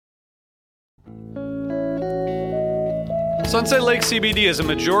Sunset Lake CBD is a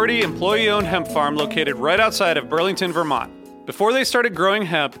majority employee-owned hemp farm located right outside of Burlington, Vermont. Before they started growing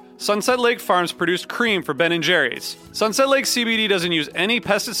hemp, Sunset Lake Farms produced cream for Ben & Jerry's. Sunset Lake CBD doesn't use any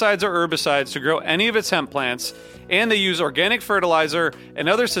pesticides or herbicides to grow any of its hemp plants, and they use organic fertilizer and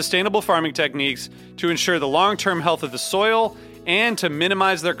other sustainable farming techniques to ensure the long-term health of the soil and to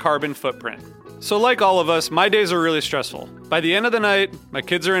minimize their carbon footprint. So like all of us, my days are really stressful. By the end of the night, my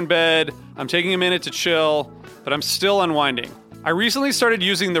kids are in bed, I'm taking a minute to chill, but I'm still unwinding. I recently started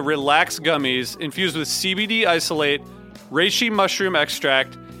using the Relax gummies infused with CBD isolate, reishi mushroom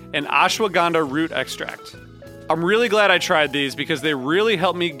extract, and ashwagandha root extract. I'm really glad I tried these because they really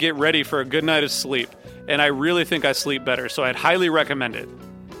helped me get ready for a good night of sleep, and I really think I sleep better, so I'd highly recommend it.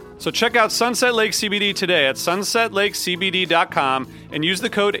 So check out Sunset Lake CBD today at sunsetlakecbd.com and use the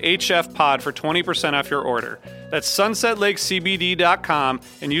code HFPod for 20% off your order. That's sunsetlakecbd.com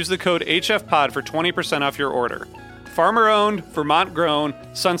and use the code HFPod for 20% off your order. Farmer-owned, Vermont-grown,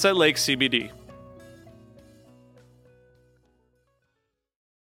 Sunset Lake CBD.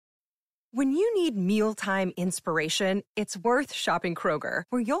 When you need mealtime inspiration, it's worth shopping Kroger,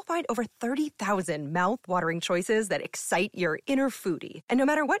 where you'll find over 30,000 mouth-watering choices that excite your inner foodie. And no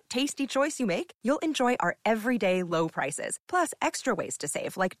matter what tasty choice you make, you'll enjoy our everyday low prices, plus extra ways to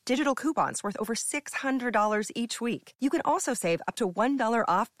save, like digital coupons worth over $600 each week. You can also save up to $1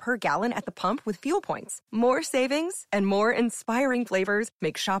 off per gallon at the pump with fuel points. More savings and more inspiring flavors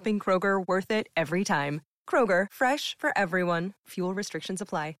make shopping Kroger worth it every time. Kroger, fresh for everyone. Fuel restrictions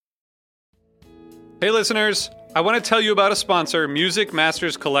apply. Hey listeners, I want to tell you about a sponsor, Music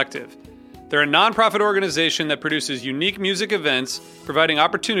Masters Collective. They're a nonprofit organization that produces unique music events, providing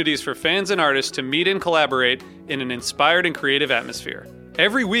opportunities for fans and artists to meet and collaborate in an inspired and creative atmosphere.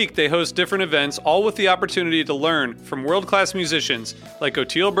 Every week they host different events, all with the opportunity to learn from world-class musicians like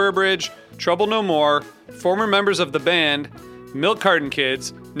Oteil Burbridge, Trouble No More, former members of the band, Milk Carton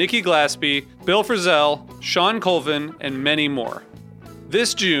Kids, Nikki Glaspie, Bill Frisell, Sean Colvin, and many more.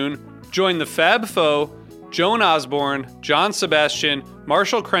 This June, join the Fab Four, Joan Osborne, John Sebastian,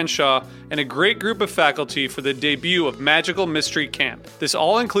 Marshall Crenshaw, and a great group of faculty for the debut of Magical Mystery Camp. This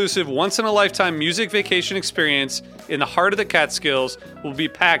all-inclusive, once-in-a-lifetime music vacation experience in the heart of the Catskills will be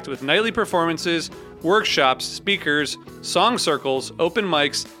packed with nightly performances, workshops, speakers, song circles, open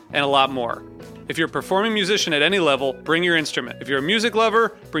mics, and a lot more. If you're a performing musician at any level, bring your instrument. If you're a music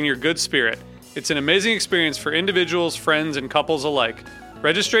lover, bring your good spirit. It's an amazing experience for individuals, friends, and couples alike.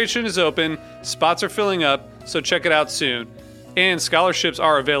 Registration is open, spots are filling up, so check it out soon. And scholarships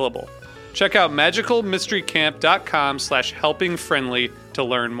are available. Check out magicalmysterycamp.com/helpingfriendly to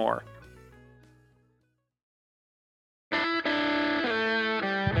learn more.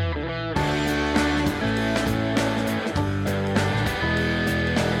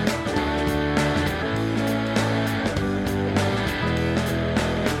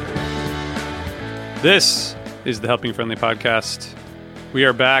 This is the Helping Friendly Podcast. We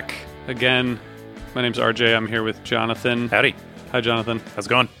are back again. My name's RJ. I'm here with Jonathan. Howdy. Hi, Jonathan. How's it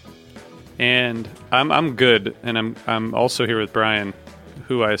going? And I'm good, and I'm also here with Brian,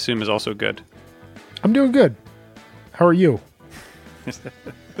 who I assume is also good. I'm doing good. How are you?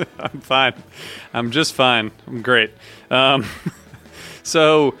 I'm fine. I'm just fine. I'm great.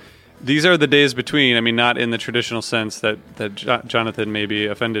 So these are the days between. I mean, not in the traditional sense that Jonathan may be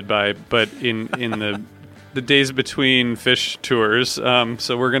offended by, but in the days between fish tours.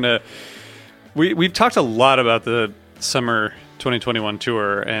 So we're gonna we've talked a lot about the summer 2021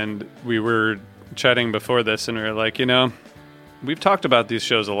 tour, and we were chatting before this, and we were like, we've talked about these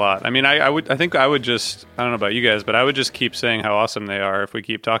shows a lot. I mean, I think I would just, I don't know about you guys, but I would just keep saying how awesome they are if we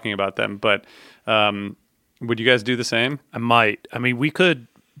keep talking about them. But would you guys do the same? I might. I mean, we could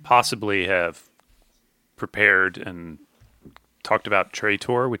possibly have prepared and talked about Trey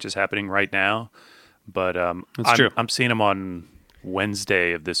Tour, which is happening right now. But I'm seeing them on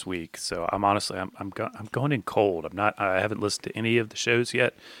Wednesday of this week, so I'm going in cold. I haven't listened to any of the shows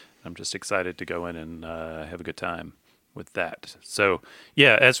yet. I'm just excited to go in and have a good time with that. So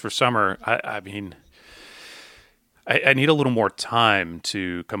yeah, as for summer, I mean, I need a little more time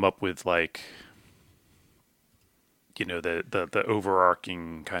to come up with the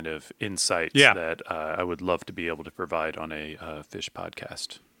overarching kind of insights that I would love to be able to provide on a fish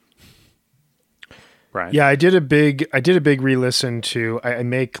podcast. Brian? Yeah, I did a big re-listen to. I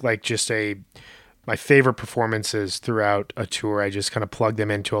make just a my favorite performances throughout a tour. I just kind of plug them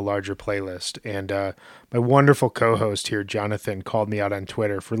into a larger playlist. And my wonderful co-host here, Jonathan, called me out on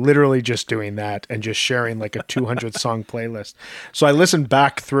Twitter for literally just doing that and just sharing like a 200 song playlist. So I listened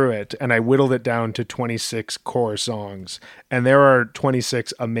back through it and I whittled it down to 26 core songs. And there are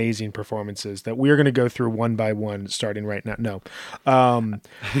 26 amazing performances that we're going to go through one by one starting right now. No.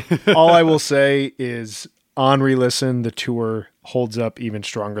 All I will say is on re-listen, the tour holds up even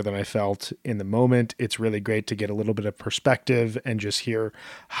stronger than I felt in the moment. It's really great to get a little bit of perspective and just hear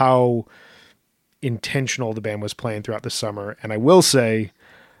how intentional the band was playing throughout the summer. And I will say,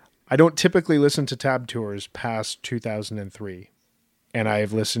 I don't typically listen to Tab tours past 2003. And I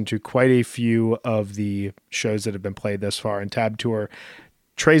have listened to quite a few of the shows that have been played thus far in Tab Tour.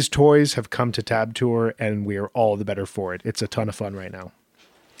 Trey's toys have come to Tab Tour, and we are all the better for it. It's a ton of fun right now.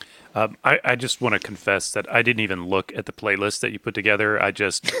 I just want to confess that I didn't even look at the playlist that you put together. I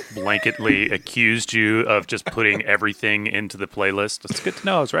just blanketly accused you of just putting everything into the playlist. It's good to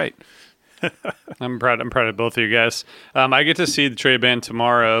know I was right. I'm proud of both of you guys. I get to see the Trey band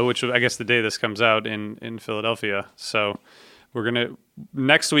tomorrow, which I guess the day this comes out in Philadelphia. So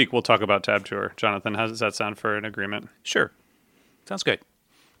next week we'll talk about Tab Tour. Jonathan, how does that sound for an agreement? Sure. Sounds good.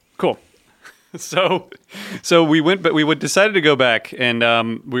 Cool. So we decided to go back, and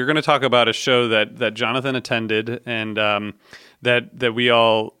we were going to talk about a show that Jonathan attended, and that we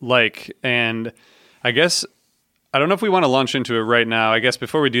all like. And I guess I don't know if we want to launch into it right now. I guess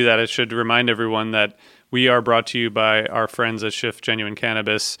before we do that, I should remind everyone that we are brought to you by our friends at Shift Genuine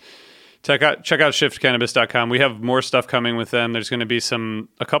Cannabis. Check out shiftcannabis.com. We have more stuff coming with them. There's going to be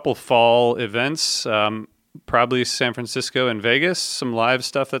a couple fall events. Probably San Francisco and Vegas, some live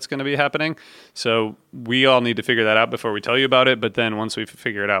stuff that's going to be happening. So we all need to figure that out before we tell you about it. But then once we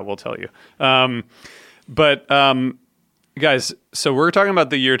figure it out, we'll tell you. Guys, so we're talking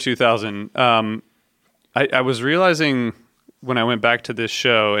about the year 2000. I was realizing when I went back to this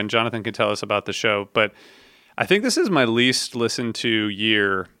show, and Jonathan can tell us about the show, but I think this is my least listened to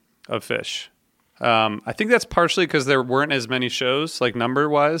year of Phish. I think that's partially because there weren't as many shows, like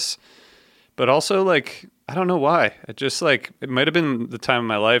number-wise, but also, like, I don't know why. It just, like, it might have been the time of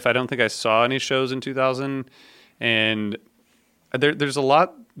my life. I don't think I saw any shows in 2000, and there's a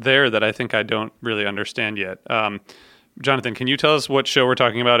lot there that I think I don't really understand yet. Jonathan, can you tell us what show we're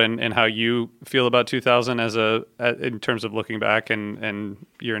talking about and how you feel about 2000 in terms of looking back and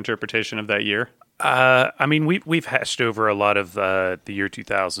your interpretation of that year? I mean, we've hashed over a lot of the year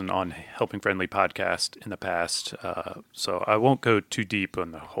 2000 on Helping Friendly podcast in the past, so I won't go too deep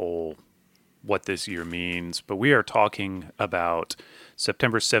on the whole what this year means, but we are talking about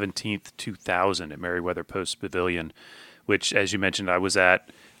September 17th, 2000 at Merriweather Post Pavilion, which, as you mentioned, I was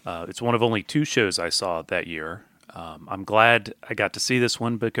at. It's one of only two shows I saw that year. I'm glad I got to see this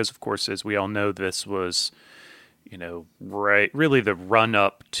one because, of course, as we all know, this was, really the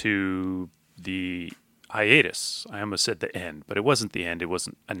run-up to the hiatus. I almost said the end, but it wasn't the end. It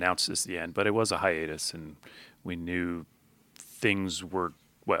wasn't announced as the end, but it was a hiatus, and we knew things were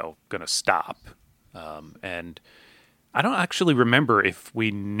going to stop. And I don't actually remember if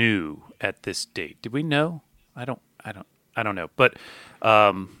we knew at this date. Did we know? I don't know. But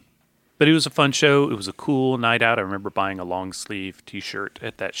it was a fun show. It was a cool night out. I remember buying a long sleeve T-shirt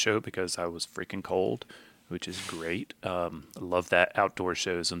at that show because I was freaking cold, which is great. I love that outdoor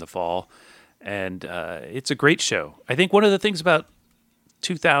shows in the fall. And it's a great show. I think one of the things about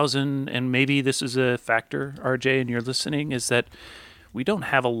 2000, and maybe this is a factor, RJ, and you're listening, is that we don't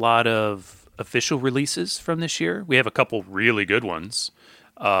have a lot of official releases from this year. We have a couple really good ones,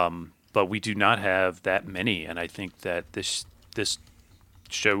 but we do not have that many. And I think that this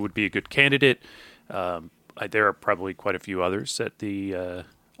show would be a good candidate. There are probably quite a few others that the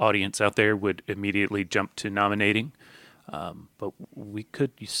audience out there would immediately jump to nominating, but we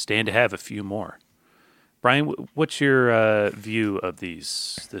could stand to have a few more. Brian, what's your view of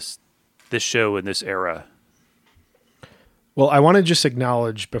this show in this era? Well, I want to just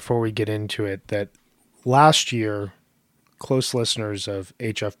acknowledge before we get into it that last year, close listeners of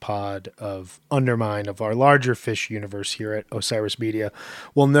HFPod, of Undermine, of our larger Phish universe here at Osiris Media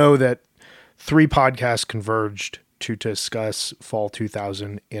will know that 3 podcasts converged to discuss Fall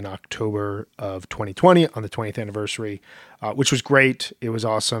 2000 in October of 2020 on the 20th anniversary, which was great. It was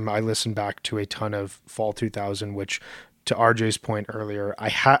awesome. I listened back to a ton of Fall 2000, which, to RJ's point earlier,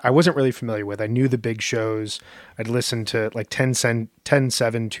 I wasn't really familiar with. I knew the big shows. I'd listened to like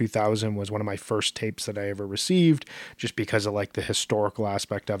 10/7/2000 was one of my first tapes that I ever received, just because of like the historical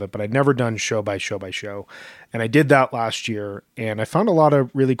aspect of it. But I'd never done show by show. And I did that last year, and I found a lot of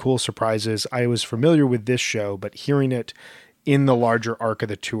really cool surprises. I was familiar with this show, but hearing it in the larger arc of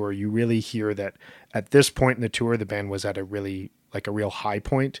the tour, you really hear that at this point in the tour, the band was at a real high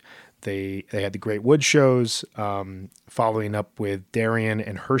point. They had the Great Wood shows, following up with Darien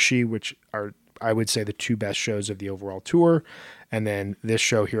and Hershey, which are, I would say, the two best shows of the overall tour. And then this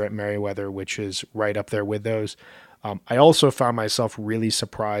show here at Merriweather, which is right up there with those. I also found myself really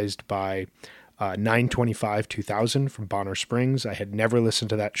surprised by 9/25/2000 from Bonner Springs. I had never listened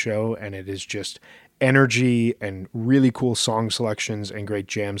to that show, and it is just energy and really cool song selections and great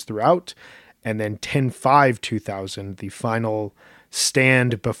jams throughout. And then 10/5/2000, the final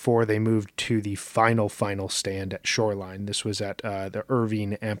stand before they moved to the final stand at Shoreline. This was at the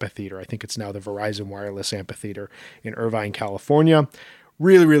Irvine Amphitheater. I think it's now the Verizon Wireless Amphitheater in Irvine, California.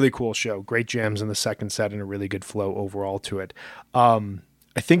 Really, really cool show. Great jams in the second set and a really good flow overall to it. I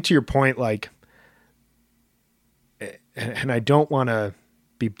think to your point, like, and I don't want to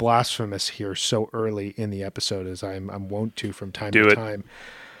be blasphemous here so early in the episode as I'm wont to from time to time.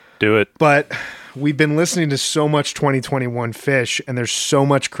 Do it. But we've been listening to so much 2021 Phish, and there's so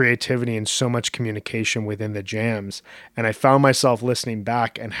much creativity and so much communication within the jams. And I found myself listening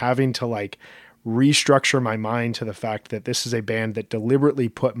back and having to like restructure my mind to the fact that this is a band that deliberately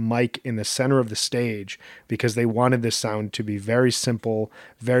put Mike in the center of the stage because they wanted this sound to be very simple,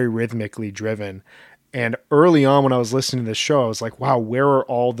 very rhythmically driven. And early on when I was listening to this show, I was like, wow, where are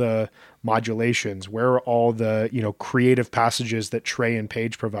all the modulations? Where are all the, creative passages that Trey and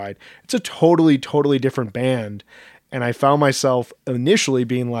Paige provide? It's a totally, totally different band. And I found myself initially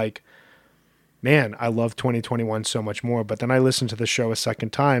being like, man, I love 2021 so much more. But then I listened to the show a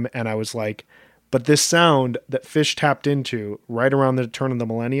second time and I was like, but this sound that Phish tapped into right around the turn of the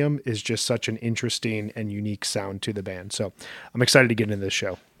millennium is just such an interesting and unique sound to the band. So I'm excited to get into this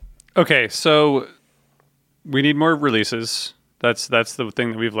show. Okay, so we need more releases. That's the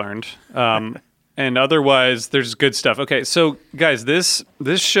thing that we've learned. And otherwise, there's good stuff. Okay, so guys, this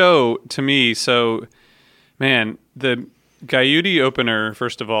show to me, man, the Gaiuti opener,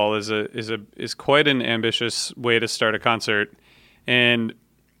 first of all, is quite an ambitious way to start a concert. And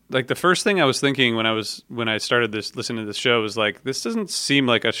like the first thing I was thinking when I started listening to this show was like, this doesn't seem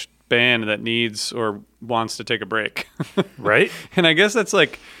like a band that needs or wants to take a break, right? And I guess that's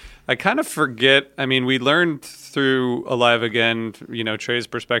like, I kind of forget. I mean, we learned through Alive Again, Trey's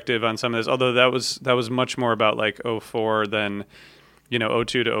perspective on some of this, although that was much more about like 04 than,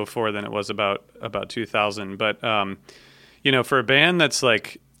 02 to 04 than it was about 2000. But, for a band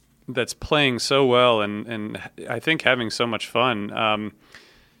that's playing so well and I think having so much fun,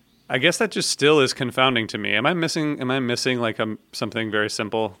 I guess that just still is confounding to me. Am I missing like something very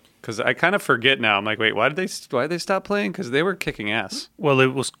simple? Because I kind of forget now. I'm like, wait, why did they stop playing? Because they were kicking ass. Well, it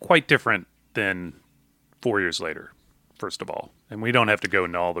was quite different than 4 years later, first of all. And we don't have to go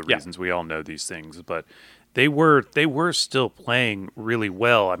into all the reasons. Yeah. We all know these things. But they were still playing really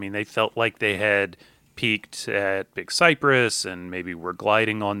well. I mean, they felt like they had peaked at Big Cypress and maybe were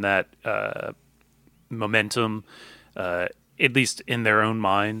gliding on that momentum, at least in their own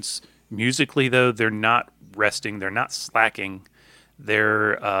minds. Musically, though, they're not resting. They're not slacking.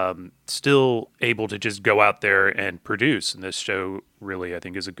 They're still able to just go out there and produce. And this show really, I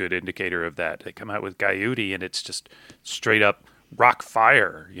think, is a good indicator of that. They come out with Gaiuti, and it's just straight up rock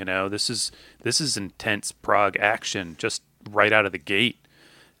fire. This is intense prog action just right out of the gate.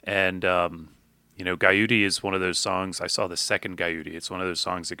 And, Gaiuti is one of those songs. I saw the second Gaiuti. It's one of those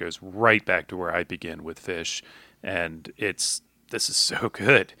songs that goes right back to where I begin with Phish. And this is so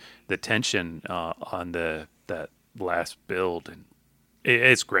good. The tension on that last build, and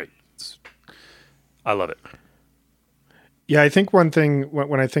it's great. I love it. Yeah, I think one thing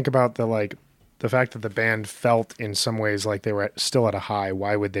when I think about the fact that the band felt in some ways like they were still at a high,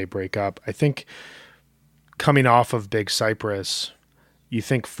 why would they break up? I think coming off of Big Cypress, you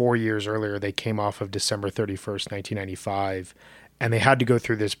think 4 years earlier they came off of December 31st, 1995, and they had to go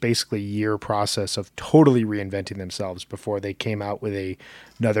through this basically year process of totally reinventing themselves before they came out with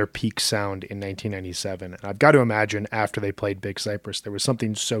another peak sound in 1997. And I've got to imagine after they played Big Cypress, there was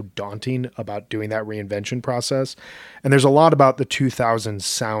something so daunting about doing that reinvention process. And there's a lot about the 2000s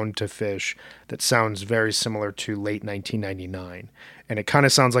sound to Phish that sounds very similar to late 1999. And it kind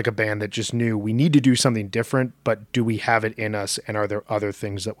of sounds like a band that just knew we need to do something different, but do we have it in us? And are there other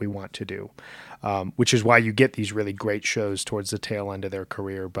things that we want to do? Which is why you get these really great shows towards the tail end of their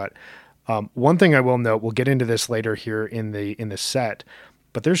career. But one thing I will note, we'll get into this later here in the set,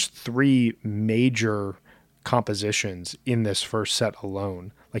 but there's 3 major compositions in this first set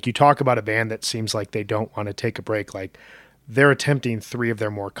alone. Like, you talk about a band that seems like they don't want to take a break. Like, they're attempting 3 of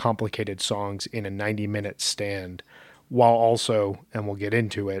their more complicated songs in a 90-minute stand, while also, and we'll get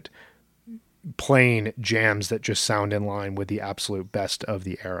into it, playing jams that just sound in line with the absolute best of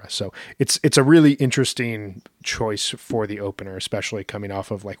the era. So it's a really interesting choice for the opener, especially coming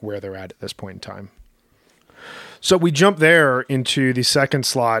off of like where they're at this point in time. So we jump there into the second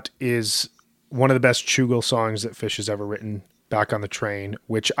slot is one of the best Chugel songs that Phish has ever written, Back on the Train,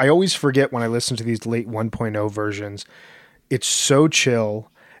 which I always forget when I listen to these late 1.0 versions. It's so chill,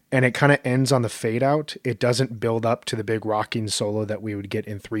 and it kind of ends on the fade out. It doesn't build up to the big rocking solo that we would get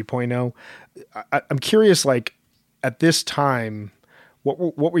in 3.0. I'm curious, like at this time,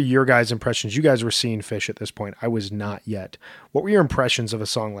 what were your guys' impressions? You guys were seeing Phish at this point. I was not yet. What were your impressions of a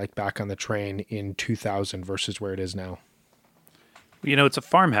song like Back on the Train in 2000 versus where it is now? You know, it's a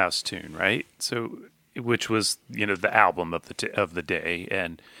farmhouse tune, right? So, which was, you know, the album of the day,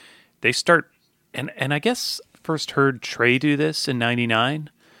 and they start, and I guess first heard Trey do this in '99.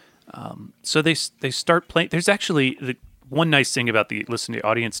 So they start playing. There's actually the one nice thing about listening to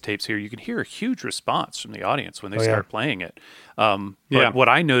audience tapes here. You can hear a huge response from the audience when they start playing it. But what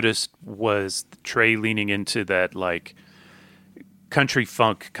I noticed was Trey leaning into that like country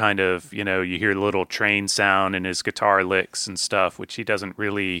funk kind of, you know, you hear the little train sound in his guitar licks and stuff, which he doesn't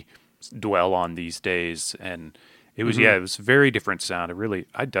really dwell on these days. And it was, it was a very different sound.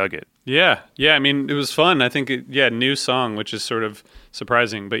 I dug it. Yeah. I mean, it was fun. I think, new song, which is sort of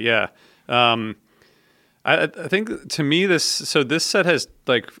surprising, but yeah. I think to me, this set has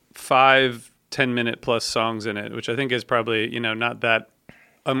like 5 10-minute plus songs in it, which I think is probably, you know, not that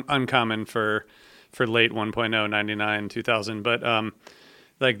uncommon for late 1.0, 99, 2000. But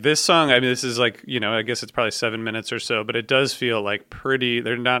like this song, I mean, this is like, you know, I guess it's probably 7 minutes or so, but it does feel like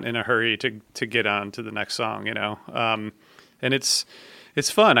they're not in a hurry to get on to the next song, you know? And it's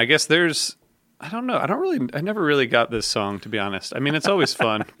fun. I guess I don't know. I never really got this song, to be honest. I mean, it's always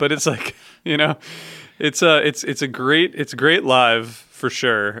fun, but it's like, you know, it's great live for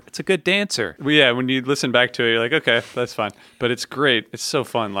sure. It's a good dancer. Well, yeah, when you listen back to it, you're like, okay, that's fine. But it's great. It's so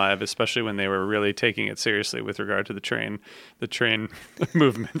fun live, especially when they were really taking it seriously with regard to the train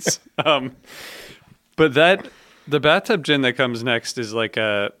movements. But the bathtub gin that comes next is like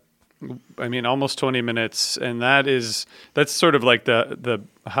almost 20 minutes, and that's sort of like the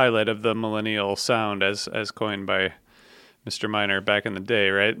highlight of the millennial sound as coined by Mr. Miner back in the day,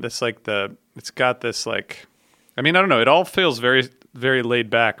 right? That's like it's got this like, I mean, I don't know, it all feels very, very laid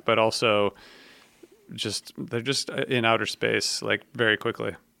back, but also they're just in outer space, like very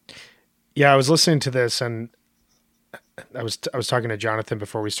quickly. Yeah, I was listening to this, and I was talking to Jonathan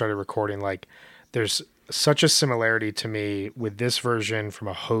before we started recording, like there's such a similarity to me with this version from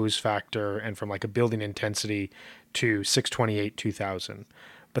a hose factor and from like a building intensity to 628 2000.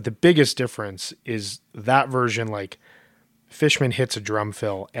 But the biggest difference is that version, like Fishman hits a drum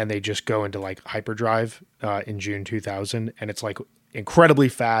fill and they just go into like hyperdrive in June 2000, and it's like incredibly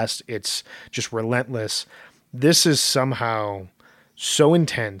fast. It's just relentless. This is somehow so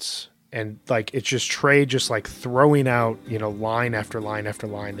intense, and like it's just Trey just like throwing out, you know, line after line after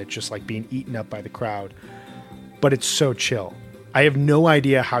line that's just like being eaten up by the crowd. But it's so chill. I have no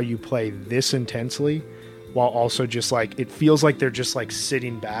idea how you play this intensely while also just like, it feels like they're just like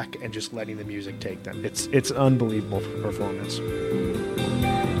sitting back and just letting the music take them. It's unbelievable performance.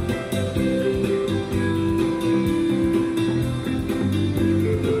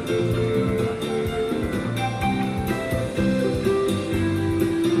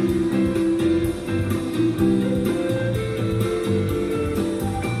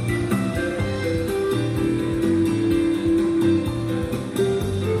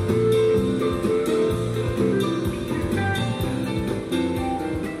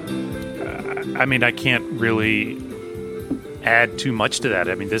 I mean, I can't really add too much to that.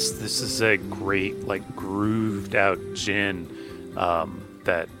 I mean, this is a great, like, grooved out gin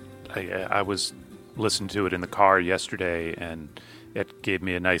that I was listening to it in the car yesterday, and it gave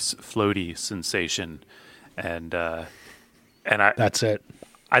me a nice floaty sensation, and that's it.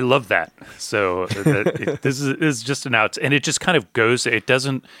 I love that. So this is just an out, and it just kind of goes. It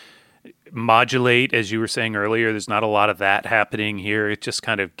doesn't modulate, as you were saying earlier. There's not a lot of that happening here. It just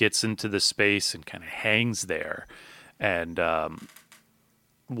kind of gets into the space and kind of hangs there, and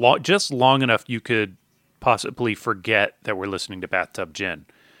just long enough you could possibly forget that we're listening to Bathtub Gin,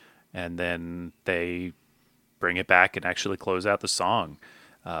 and then they bring it back and actually close out the song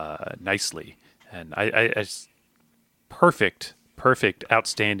nicely. And I perfect,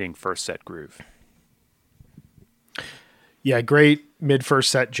 outstanding first set groove. Yeah, great mid-first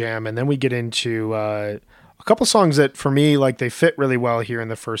set jam. And then we get into a couple songs that, for me, like they fit really well here in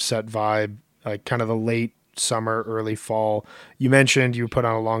the first set vibe, like kind of the late summer, early fall. You mentioned you put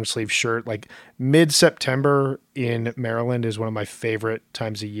on a long sleeve shirt. Like mid-September in Maryland is one of my favorite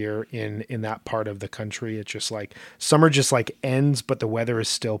times of year in that part of the country. It's just like summer just like ends, but the weather is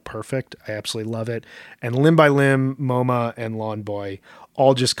still perfect. I absolutely love it. And Limb by Limb, MoMA, and Lawn Boy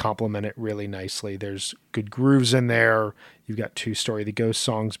all just complement it really nicely. There's good grooves in there. You've got two Story of the Ghost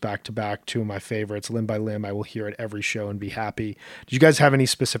songs back to back, two of my favorites. Limb by Limb, I will hear at every show and be happy. Do you guys have any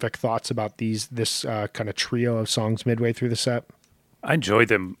specific thoughts about this kind of trio of songs midway through the set? I enjoyed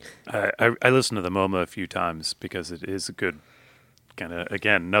them. I listened to the MoMA a few times because it is a good kind of,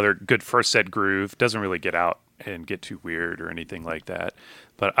 again, another good first set groove. Doesn't really get out and get too weird or anything like that.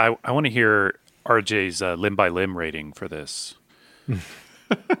 But I want to hear RJ's Limb by Limb rating for this.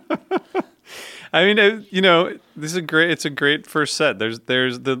 I mean, this is it's a great first set. There's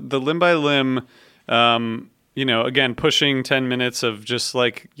the Limb by Limb, again, pushing 10 minutes of just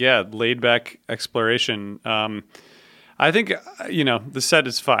like, laid back exploration. I think, the set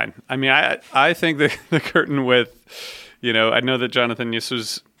is fine. I mean, I think the Curtain With, I know that Jonathan, this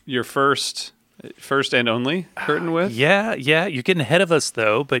was your first and only Curtain With. Yeah. You're getting ahead of us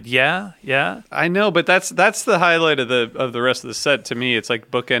though, but yeah. I know, but that's the highlight of the rest of the set to me. It's like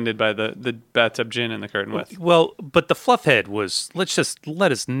bookended by the bathtub gin and the Curtain With. Well, but the Fluffhead was, let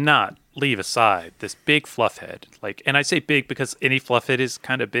us not leave aside this big Fluffhead. Like, and I say big because any Fluffhead is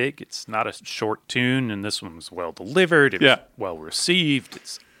kind of big. It's not a short tune, and this one was well delivered. It was well received.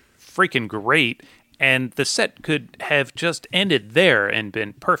 It's freaking great. And the set could have just ended there and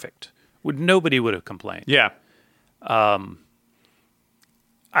been perfect. Nobody would have complained. Yeah. I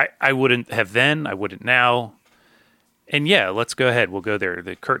wouldn't have then. I wouldn't now. And let's go ahead. We'll go there.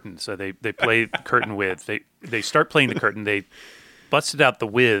 The Curtain. So they play the Curtain With. They start playing the Curtain. They busted out the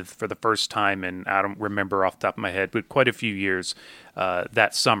With for the first time, and I don't remember off the top of my head, but quite a few years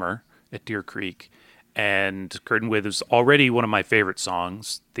that summer at Deer Creek. And Curtain With is already one of my favorite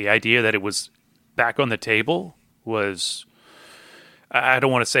songs. The idea that it was back on the table was... I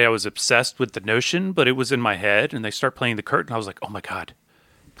don't want to say I was obsessed with the notion, but it was in my head, and they start playing the Curtain. I was like, oh my God,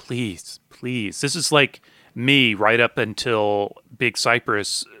 please. This is like me right up until Big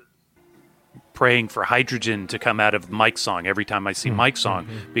Cypress praying for hydrogen to come out of Mike's song every time I see Mike's song,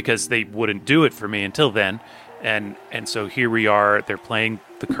 because they wouldn't do it for me until then. And so here we are, they're playing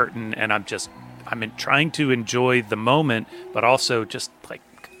the Curtain, and I'm trying to enjoy the moment, but also just like,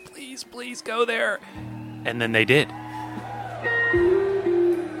 please go there. And then they did.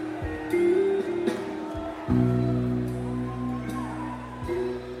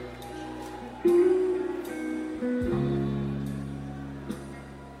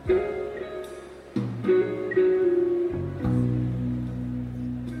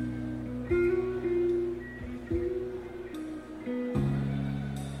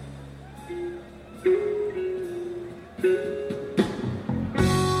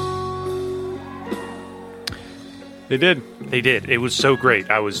 They did. It was so great.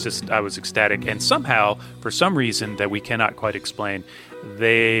 I was ecstatic. And somehow, for some reason that we cannot quite explain,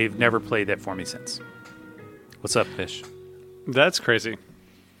 they've never played that for me since. What's up, Fish? That's crazy.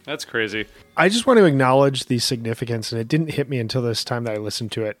 I just want to acknowledge the significance, and it didn't hit me until this time that I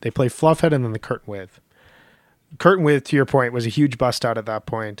listened to it. They play Fluffhead and then the Curtain With. Curtain With, to your point, was a huge bust out at that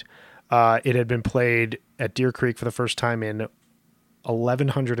point. It had been played at Deer Creek for the first time in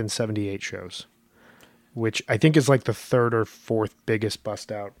 1,178 shows, which I think is like the third or fourth biggest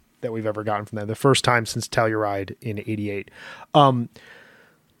bust out that we've ever gotten from them. The first time since Telluride in 88.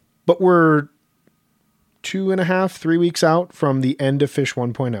 But we're 2.5-3 weeks out from the end of Fish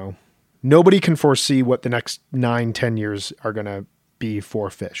 1.0. Nobody can foresee what the next 9-10 years are going to be for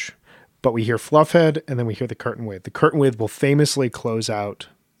Fish. But we hear Fluffhead, and then we hear the Curtain With. The Curtain With will famously close out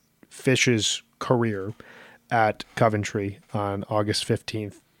Fish's career at Coventry on August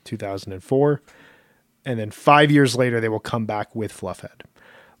 15th, 2004. And then 5 years later, they will come back with Fluffhead.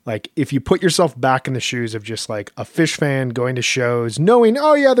 Like, if you put yourself back in the shoes of just like a Fish fan going to shows, knowing,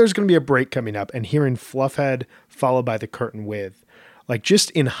 oh yeah, there's going to be a break coming up, and hearing Fluffhead followed by the Curtain With, like, just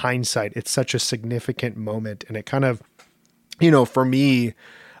in hindsight, it's such a significant moment. And it kind of, for me,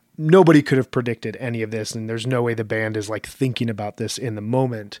 nobody could have predicted any of this. And there's no way the band is like thinking about this in the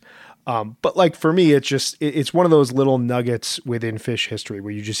moment. But like for me, it's one of those little nuggets within Fish history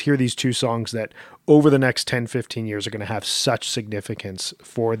where you just hear these two songs that over the next 10, 15 years are going to have such significance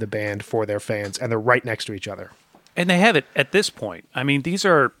for the band, for their fans, and they're right next to each other. And they have it at this point. I mean, these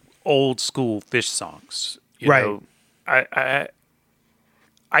are old school Fish songs. You know,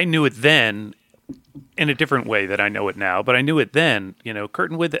 I knew it then in a different way that I know it now, but I knew it then.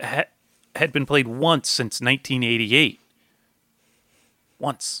 Curtain With had been played once since 1988.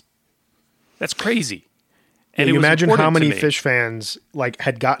 Once. That's crazy. And you it was imagine how important to many me. Fish fans like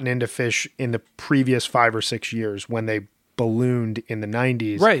had gotten into Fish in the previous 5 or 6 years when they ballooned in the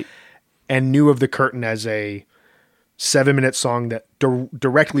 90s, Right. and knew of The Curtain as a 7-minute song that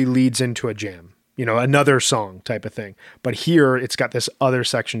directly leads into a jam, another song type of thing. But here it's got this other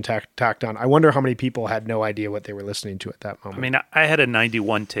section tacked on. I wonder how many people had no idea what they were listening to at that moment. I mean, I had a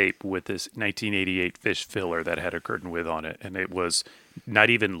 91 tape with this 1988 Fish filler that had a Curtain With on it, and it was not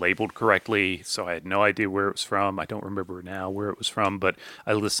even labeled correctly, so I had no idea where it was from. I don't remember now where it was from, but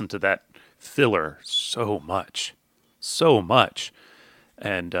I listened to that filler so much.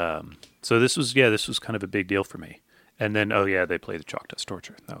 And so this was kind of a big deal for me. And then, they played the Chalk Dust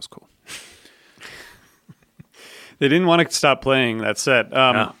Torture. That was cool. They didn't want to stop playing that set.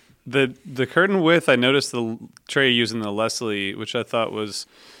 No. The Curtain With, I noticed Trey using the Leslie, which I thought was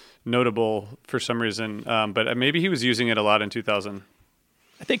notable for some reason. But maybe he was using it a lot in 2000.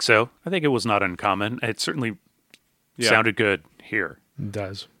 I think so. I think it was not uncommon. It certainly sounded good here. It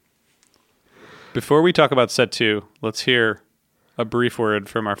does. Before we talk about set 2, let's hear a brief word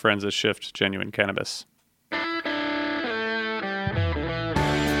from our friends at Shift Genuine Cannabis.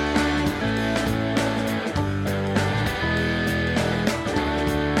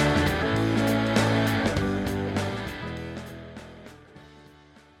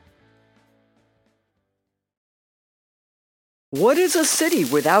 What is a city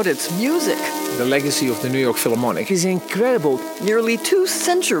without its music? The legacy of the New York Philharmonic is incredible. Nearly 2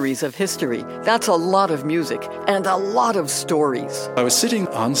 centuries of history. That's a lot of music and a lot of stories. I was sitting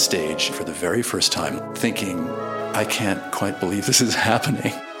on stage for the very first time thinking, I can't quite believe this is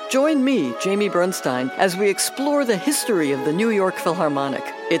happening. Join me, Jamie Bernstein, as we explore the history of the New York Philharmonic.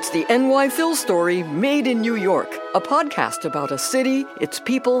 It's the NY Phil story made in New York, a podcast about a city, its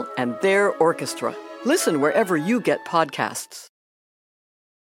people, and their orchestra. Listen wherever you get podcasts.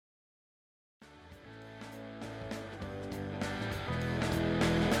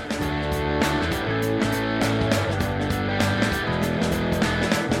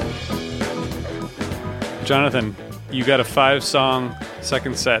 Jonathan, you got a 5-song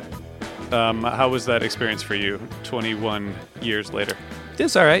second set. How was that experience for you 21 years later?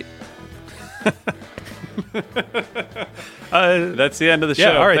 It's all right. That's the end of the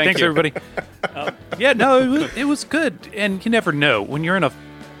show. Yeah, all right. Thanks, Thanks, everybody. It was good. And you never know. When you're in a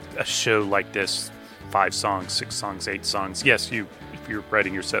show like this, 5 songs, 6 songs, 8 songs, yes, if you're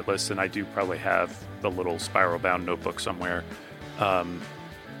writing your set list, and I do probably have the little spiral-bound notebook somewhere, by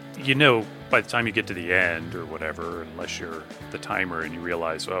the time you get to the end or whatever, unless you're the timer and you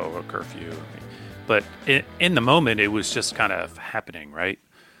realize, a curfew. But in the moment, it was just kind of happening, right?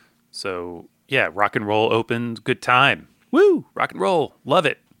 So, yeah, rock and roll opened, good time. Woo! Rock and roll, love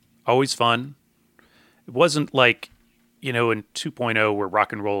it. Always fun. It wasn't like, in 2.0 where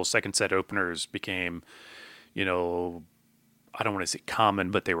rock and roll second set openers became, I don't want to say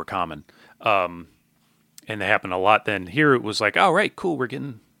common, but they were common. And they happened a lot then. Here it was like, all right, cool, we're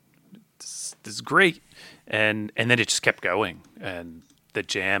getting... This is great, and then it just kept going, and the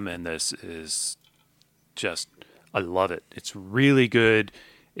jam in this is just, I love it. It's really good.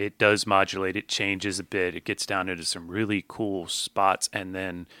 It does modulate. It changes a bit. It gets down into some really cool spots, and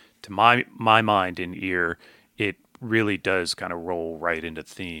then to my mind and ear, it really does kind of roll right into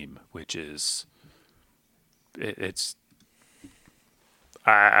theme, which is it's.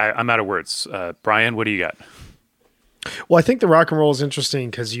 I'm out of words. Brian, what do you got? Well, I think the rock and roll is interesting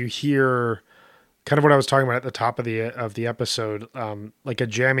because you hear kind of what I was talking about at the top of the episode, like a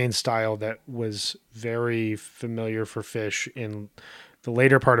jamming style that was very familiar for Fish in the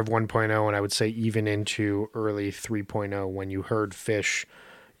later part of 1.0, and I would say even into early 3.0 when you heard Fish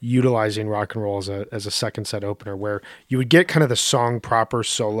utilizing rock and roll as a second set opener, where you would get kind of the song proper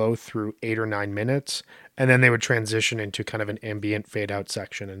solo through 8 or 9 minutes, and then they would transition into kind of an ambient fade out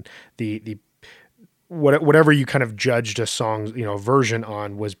section, and the whatever you kind of judged a song, version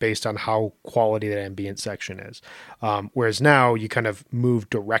on was based on how quality that ambient section is. Whereas now you kind of move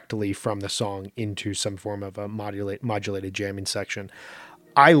directly from the song into some form of a modulated jamming section.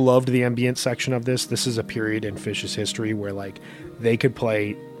 I loved the ambient section of this. This is a period in Fish's history where they could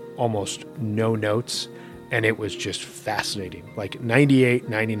play almost no notes, and it was just fascinating. 98,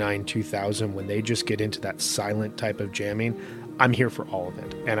 99, 2000, when they just get into that silent type of jamming, I'm here for all of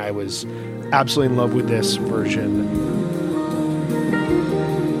it. And I was absolutely in love with this version.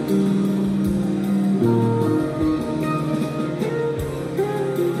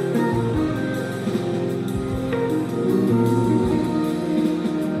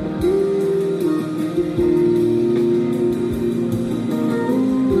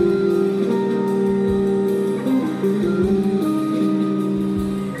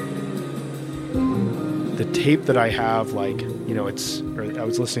 tape that I have, like, you know, I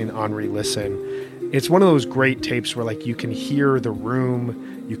was listening on re-listen. It's one of those great tapes where, like, you can hear the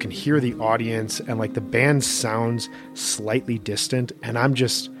room, you can hear the audience, and, like, the band sounds slightly distant. And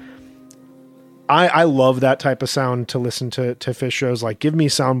I love that type of sound to listen to Phish shows. Like, give me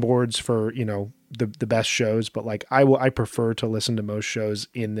soundboards for, you know, the best shows, but like I prefer to listen to most shows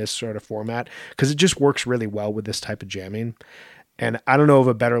in this sort of format because it just works really well with this type of jamming. And I don't know of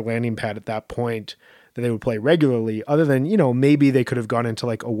a better landing pad at that point that they would play regularly, other than, you know, maybe they could have gone into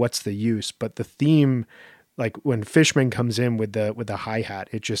like, oh, what's the use? But the theme, like when Fishman comes in with the hi-hat,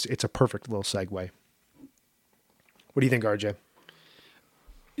 it's a perfect little segue. What do you think, RJ?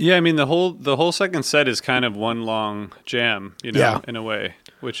 Yeah, I mean the whole second set is kind of one long jam, you know, in a way,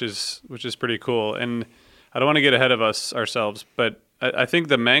 which is pretty cool. And I don't want to get ahead of ourselves, but I think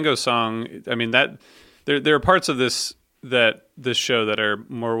the Mango song, I mean, that there are parts of this show that are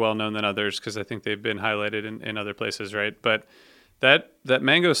more well known than others because I think they've been highlighted in other places, right? But that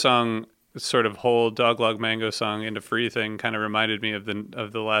Mango song, sort of whole Doglog Mango song into Free thing, kind of reminded me of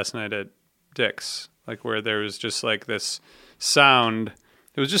the last night at Dick's, like where there was just like this sound.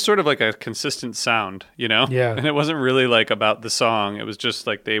 It was just sort of like a consistent sound, you know? Yeah. And it wasn't really like about the song. It was just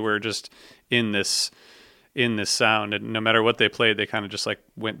like they were just in this sound, and no matter what they played, they kind of just like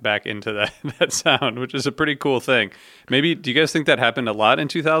went back into that sound, which is a pretty cool thing. Maybe, do you guys think that happened a lot in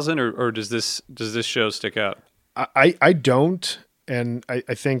 2000, or does this show stick out? I don't, and I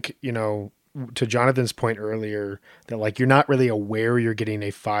think, you know, to Jonathan's point earlier, that like you're not really aware you're getting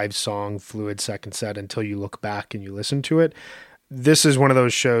a 5-song fluid second set until you look back and you listen to it. This is one of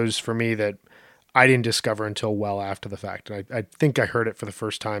those shows for me that I didn't discover until well after the fact. And I think I heard it for the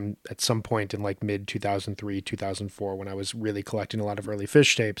first time at some point in like mid 2003, 2004, when I was really collecting a lot of early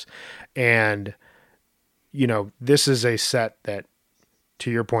Phish tapes. And, you know, this is a set that, to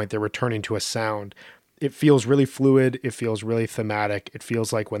your point, they're returning to a sound. It feels really fluid. It feels really thematic. It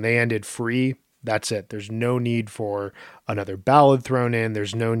feels like when they ended Free, that's it. There's no need for another ballad thrown in.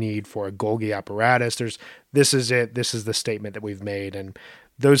 There's no need for a Golgi apparatus. This is it. This is the statement that we've made. And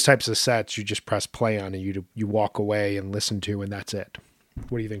those types of sets, you just press play on and you walk away and listen to, and that's it.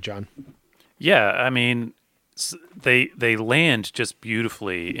 What do you think, John? Yeah, I mean, they land just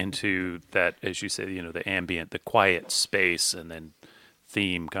beautifully into that, as you said, you know, the ambient, the quiet space, and then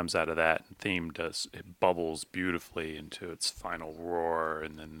Theme comes out of that. Theme it bubbles beautifully into its final roar,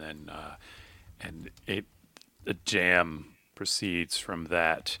 and then the jam proceeds from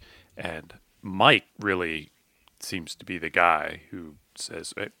that. And Mike really seems to be the guy who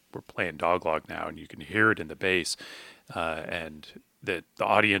says, hey, we're playing Doglog now, and you can hear it in the bass, and the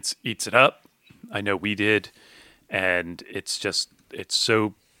audience eats it up. I know we did, and it's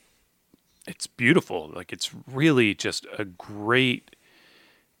beautiful. Like, it's really just a great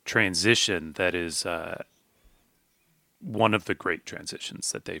transition that is one of the great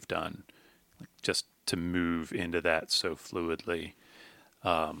transitions that they've done, like, just to move into that so fluidly.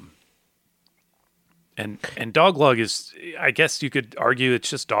 And Doglog is, I guess you could argue it's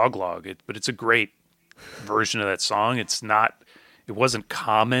just Doglog, but it's a great version of that song. It wasn't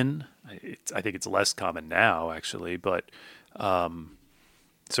common. I think it's less common now, actually, but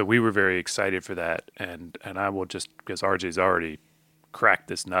so we were very excited for that. And I will just, because RJ's already cracked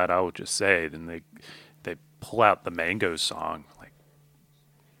this nut, I will just say, then they pull out the Mango song. Like,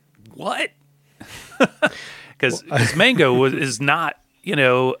 what? Because Mango is not, you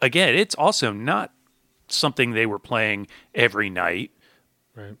know, again, it's also not something they were playing every night.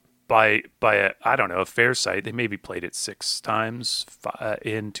 Right. By a fair sight, they maybe played it 6 times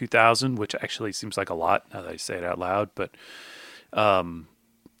in 2000, which actually seems like a lot now that I say it out loud. But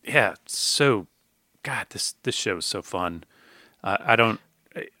yeah, so God, this show is so fun. I don't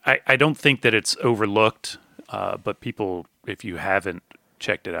think that it's overlooked, but people, if you haven't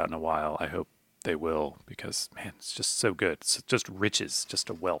checked it out in a while, I hope they will, because man, it's just so good. It's just riches, just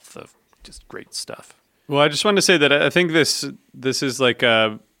a wealth of just great stuff. Well, I just wanted to say that I think this is like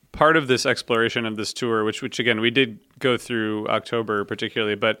a part of this exploration of this tour, which again, we did go through October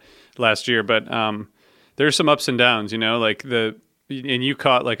particularly, but last year, but there's some ups and downs, you know, like and you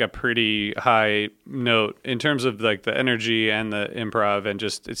caught like a pretty high note in terms of like the energy and the improv, and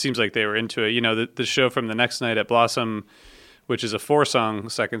just, it seems like they were into it. You know, the show from the next night at Blossom, which is a 4-song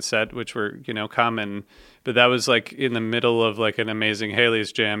second set, which were, you know, common, but that was like in the middle of like an amazing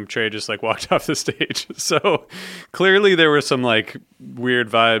Haley's jam. Trey just like walked off the stage. So clearly there were some like weird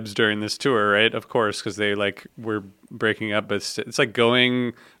vibes during this tour, right? Of course, because they like were breaking up, but it's like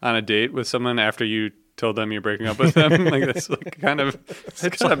going on a date with someone after you told them you're breaking up with them. Like, that's like kind of, it's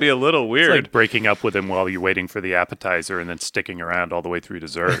gotta be a little weird. It's like breaking up with them while you're waiting for the appetizer and then sticking around all the way through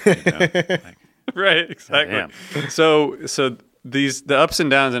dessert. You know? Like, Right, exactly. So the ups and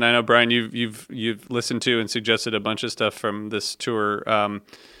downs, and I know Brian, you've listened to and suggested a bunch of stuff from this tour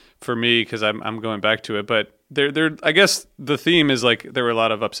for me because I'm going back to it. But there I guess the theme is like there were a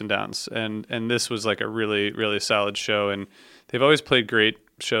lot of ups and downs, and this was like a really really solid show, and they've always played great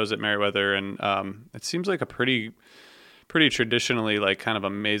shows at Merriweather, and it seems like a pretty traditionally like kind of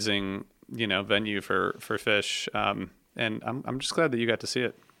amazing venue for Phish, and I'm just glad that you got to see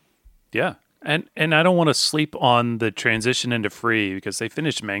it. Yeah. And I don't want to sleep on the transition into Free because they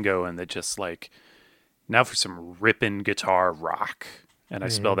finished Mango and they just like now for some ripping guitar rock, and I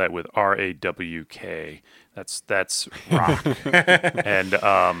spell that with RAWK. That's rock,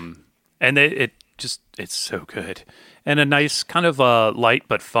 and it's so good, and a nice kind of light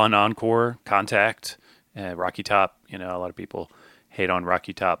but fun encore. Contact, Rocky Top. A lot of people hate on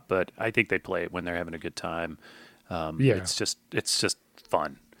Rocky Top, but I think they play it when they're having a good time. It's just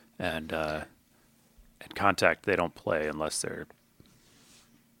fun. And Contact, they don't play unless they're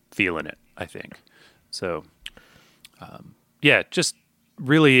feeling it, I think. So, just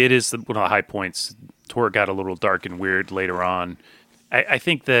really it is one of the high points. Tour got a little dark and weird later on. I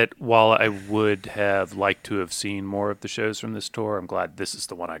think that while I would have liked to have seen more of the shows from this tour, I'm glad this is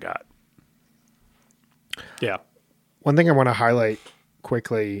the one I got. Yeah. One thing I want to highlight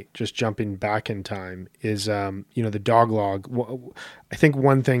quickly, just jumping back in time, is the dog log. I think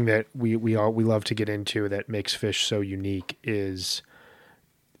one thing that we love to get into that makes Phish so unique is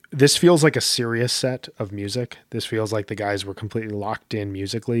this feels like a serious set of music. This feels like the guys were completely locked in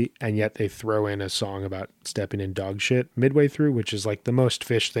musically, and yet they throw in a song about stepping in dog shit midway through, which is like the most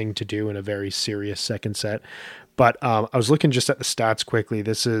Phish thing to do in a very serious second set. But I was looking just at the stats quickly.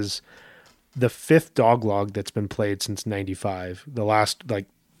 This is the fifth dog log that's been played since 95. The last, like,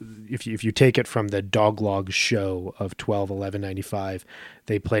 if you take it from the dog log show of 12/11/95,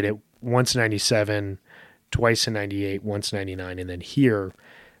 they played it once in 97, twice in 98, once in 99, and then here.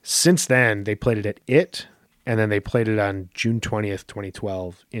 Since then, they played it at and then they played it on June 20th,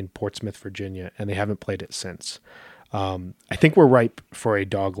 2012 in Portsmouth, Virginia, and they haven't played it since. I think we're ripe for a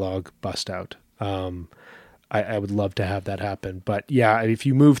dog log bust out. I would love to have that happen. But yeah, if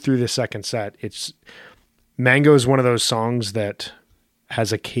you move through the second set, Mango is one of those songs that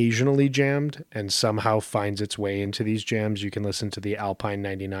has occasionally jammed and somehow finds its way into these jams. You can listen to the Alpine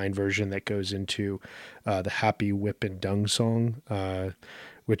 99 version that goes into the Happy Whip and Dung song,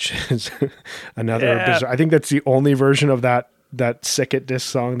 which is another bizarre. I think that's the only version of that Sick It disc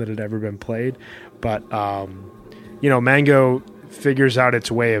song that had ever been played. But, Mango figures out its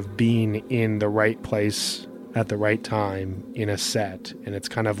way of being in the right place at the right time in a set, and it's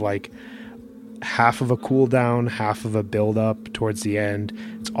kind of like half of a cool down, half of a build up towards the end.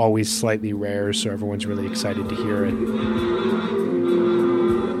 It's always slightly rare, so everyone's really excited to hear it.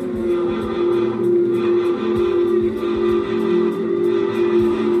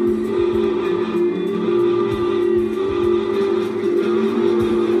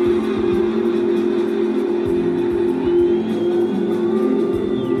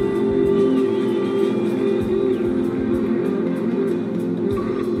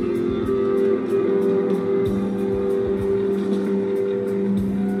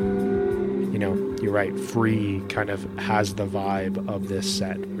 Free kind of has the vibe of this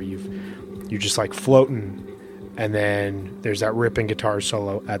set where you're just like floating, and then there's that ripping guitar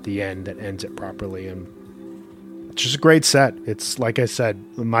solo at the end that ends it properly, and it's just a great set. It's like I said,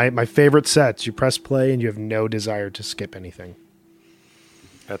 my favorite sets. You press play and you have no desire to skip anything.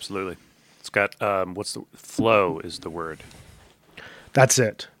 Absolutely. It's got flow is the word. That's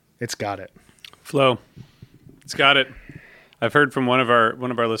it. It's got it. Flow. It's got it. I've heard from one of our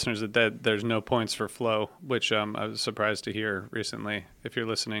listeners that there's no points for flow, which I was surprised to hear recently. If you're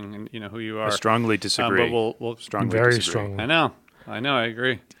listening and you know who you are, I strongly disagree. But we'll strongly very disagree. strongly. I know. I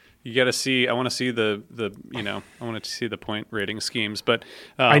agree. You got to see. I want to see the I want to see the point rating schemes. But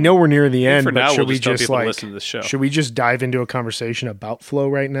I know we're near the end. For but now, should we'll we just tell just people like to listen to the show? Should we just dive into a conversation about flow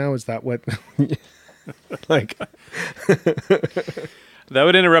right now? Is that what? Like. That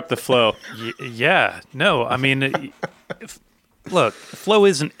would interrupt the flow. Yeah. No, I mean, look, flow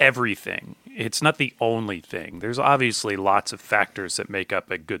isn't everything. It's not the only thing. There's obviously lots of factors that make up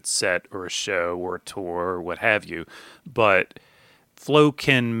a good set or a show or a tour or what have you. But flow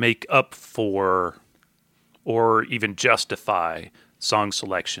can make up for or even justify song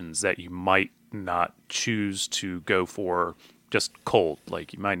selections that you might not choose to go for just cold.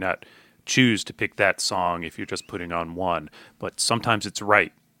 Like you might not choose to pick that song if you're just putting on one, but sometimes it's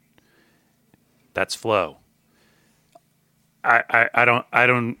right. That's flow. I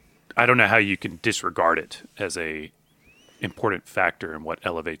don't know how you can disregard it as a important factor in what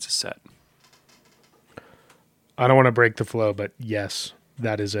elevates a set. I don't want to break the flow, but yes,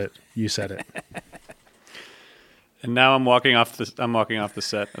 that is it. You said it. And now I'm walking off the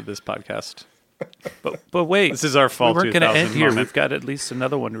set of this podcast. But wait, this is our fall. We weren't going to end here. Moment. We've got at least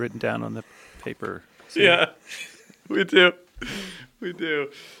another one written down on the paper. So. Yeah, we do. We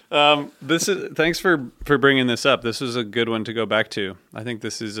do. Thanks for bringing this up. This is a good one to go back to. I think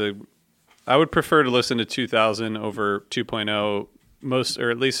this is I would prefer to listen to 2000 over 2.0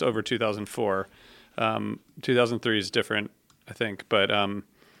 or at least over 2004. 2003 is different, I think, but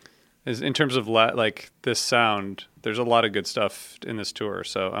in terms of like this sound, there's a lot of good stuff in this tour.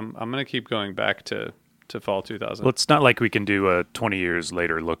 So I'm gonna keep going back to fall 2000. Well, it's not like we can do a 20 years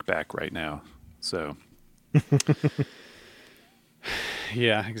later look back right now. So.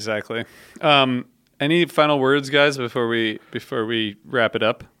 Yeah, exactly. Any final words, guys, before we wrap it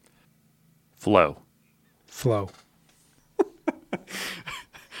up? Flow.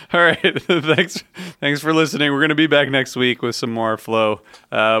 All right. Thanks for listening. We're going to be back next week with some more flow.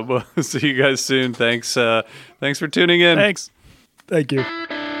 We'll see you guys soon. Thanks for tuning in. Thanks. Thank you.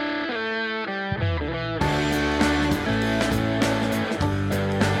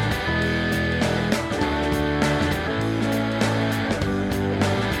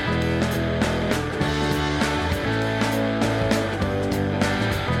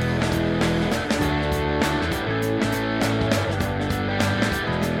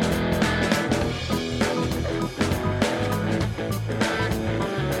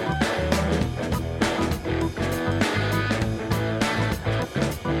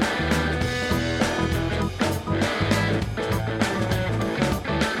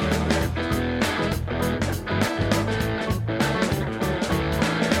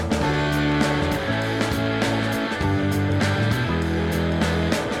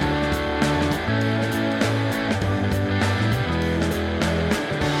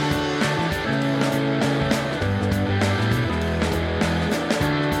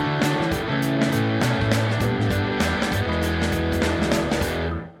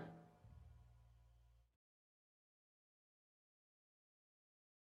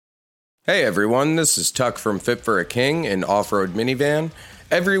 Hey everyone, this is Tuck from Fit for a King, an off-road minivan.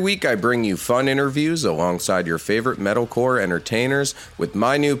 Every week I bring you fun interviews alongside your favorite metalcore entertainers with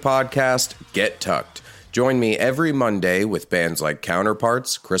my new podcast, Get Tucked. Join me every Monday with bands like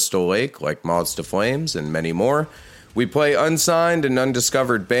Counterparts, Crystal Lake, like Moths to Flames, and many more. We play unsigned and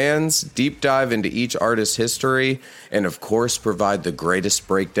undiscovered bands, deep dive into each artist's history, and of course provide the greatest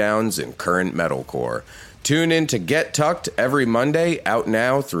breakdowns in current metalcore. Tune in to Get Tucked every Monday, out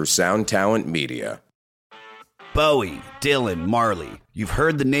now through Sound Talent Media. Bowie, Dylan, Marley. You've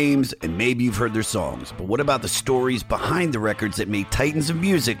heard the names and maybe you've heard their songs, but what about the stories behind the records that made titans of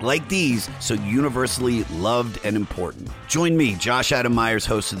music like these so universally loved and important? Join me, Josh Adam Myers,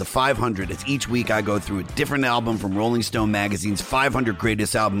 host of The 500, as each week I go through a different album from Rolling Stone magazine's 500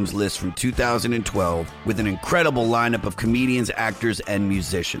 Greatest Albums list from 2012 with an incredible lineup of comedians, actors, and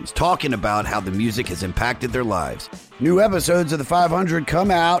musicians talking about how the music has impacted their lives. New episodes of The 500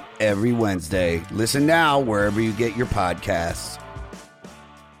 come out every Wednesday. Listen now wherever you get your podcasts.